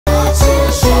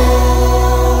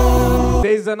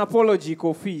an apology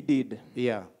Koffi did.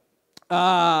 Yeah.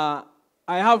 I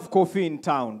have Koffi in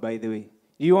town, by the way.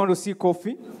 You want to see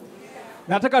Koffi?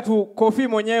 Nataka tu Koffi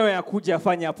mwenyewe akuje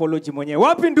afanye apology mwenyewe.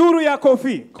 Wapi nduru ya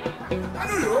Koffi?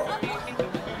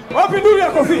 Wapi nduru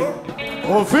ya Koffi?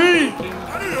 Koffi!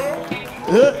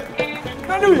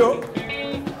 Nanuyo.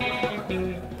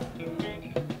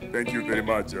 Thank you very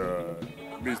much,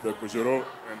 Mr. Kajairo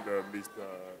and Mr.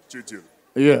 Churchill.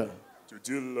 Yeah.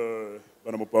 Churchill,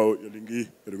 banamopao yalingi,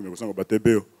 yalingi kusanga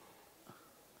batebeo.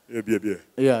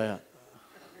 Yeah.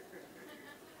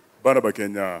 Banaba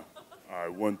Kenya, I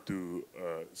want to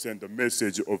send a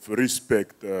message of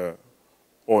respect,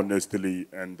 honestly,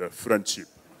 and friendship.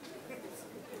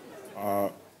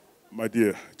 My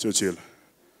dear Churchill,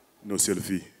 no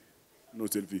selfie. No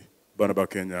selfie. Banaba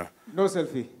Kenya. No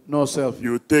selfie. No selfie.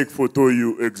 You take photo,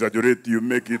 you exaggerate, you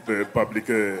make it public,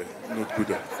 not good.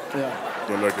 Yeah.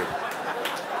 Don't like it.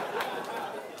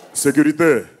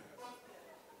 Sécurité.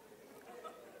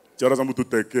 Charazamutu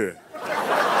teke.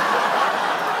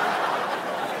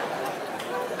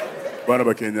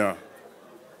 Banaba Kenya,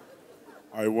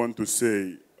 I want to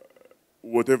say,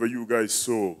 whatever you guys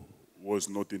saw was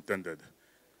not intended.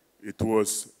 It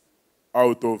was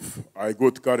out of, I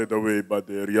got carried away by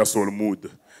the rehearsal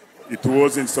mood. It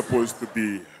wasn't supposed to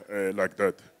be like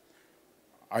that.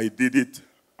 I did it,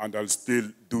 and I'll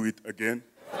still do it again.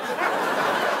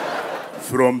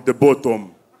 From the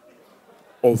bottom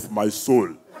of my soul.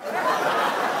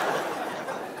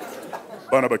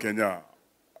 Banaba Kenya,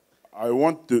 I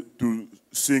want to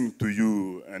sing to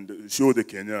you and show the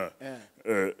Kenya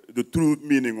the true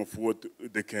meaning of what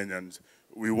the Kenyans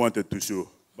we wanted to show,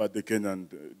 but the Kenyans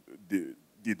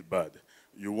did bad.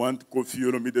 You want Koffi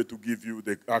Olomindes to give you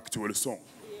the actual song.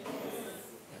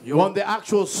 You want the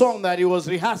actual song that he was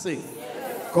rehearsing?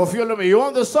 Koffi Olomindes, you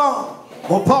want the song?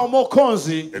 Mopao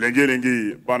Mokonzi.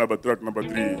 Elengi, Banaba track number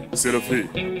 3, Selfie.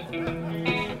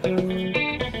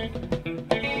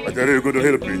 Kajairo, go to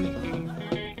help me.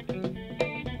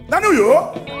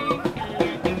 Nanuyo!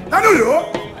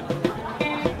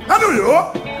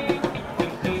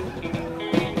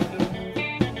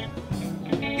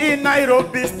 In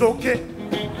Nairobi, stoke.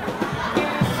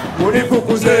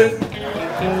 Unifukuze.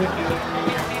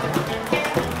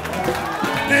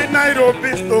 In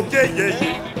Nairobi, stoke, yeah.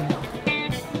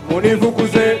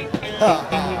 Unifukuze.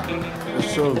 The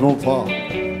show's not far.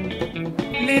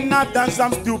 Nina dance,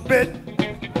 I'm stupid.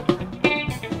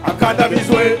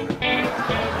 Akadamizwe.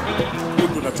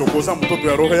 Tunachokoza mtoto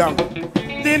ya roho yangu.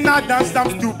 Nina dance, I'm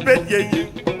stupid, yeah.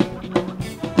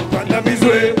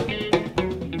 Akadamizwe.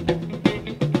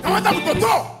 Kamata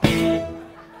mtoto.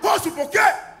 Kwa supoke.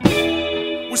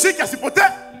 Usiki asipote.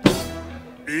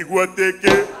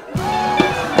 Igwateke.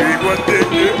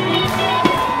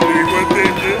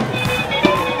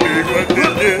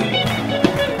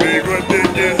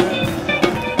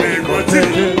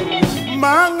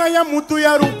 Manga ya mutu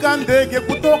ya ruka ndege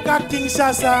kutoka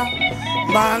Kinshasa.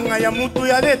 Manga ya mutu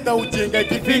ya leta ujinga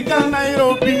ikifika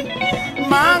Nairobi.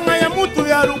 Manga ya mutu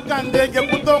ya ruka ndege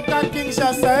kutoka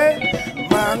Kinshasa.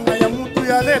 Manga ya mutu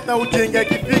ya leta ujinga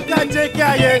ikifika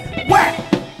JKA. We!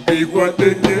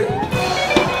 Igwateke.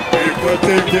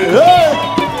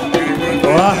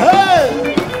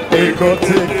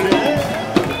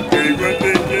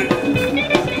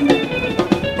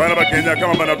 Banaba Kenya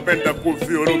kama banapenda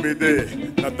Koffi Olomindes,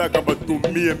 nataka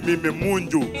batumie mime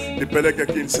munju nipeleke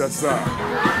Kinshasa.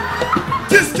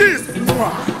 Kiss kiss.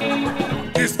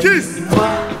 Kiss kiss.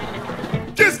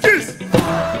 Kiss kiss.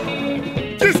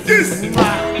 Kiss kiss.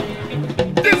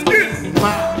 Kiss kiss.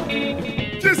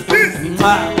 Kiss kiss.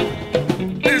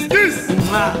 Kiss kiss.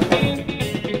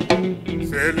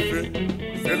 Selfie.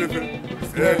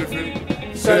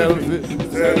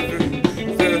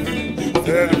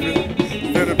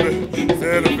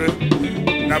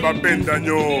 Nabapenda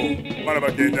nyo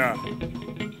Banaba Kenya.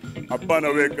 Apana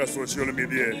weka social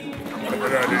media.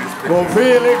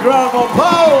 Koffi le grand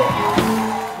Mopao.